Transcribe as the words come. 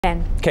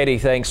Katie,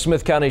 thanks.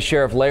 Smith County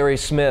Sheriff Larry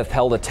Smith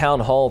held a town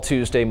hall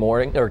Tuesday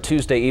evening.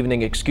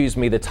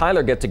 The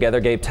Tyler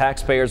get-together gave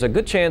taxpayers a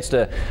good chance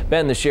to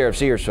bend the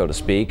sheriff's ear, so to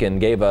speak, and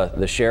gave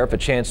the sheriff a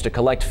chance to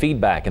collect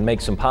feedback and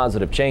make some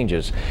positive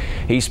changes.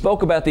 He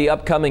spoke about the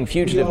upcoming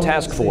fugitive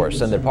task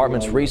force and the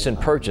department's recent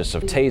purchase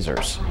of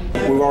tasers.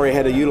 We've already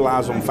had to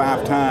utilize them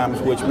 5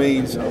 times, which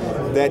means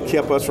that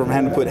kept us from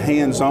having to put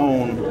hands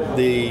on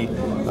the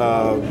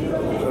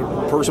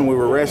person we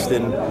were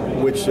arresting,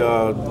 which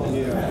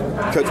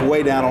cuts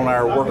way down on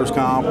our workers'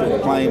 comp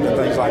and claims and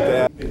things like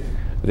that.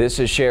 This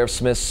is Sheriff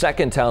Smith's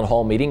second town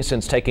hall meeting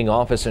since taking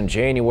office in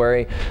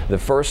January. The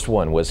first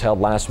one was held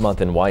last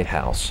month in White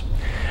House.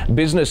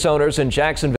 Business owners in Jacksonville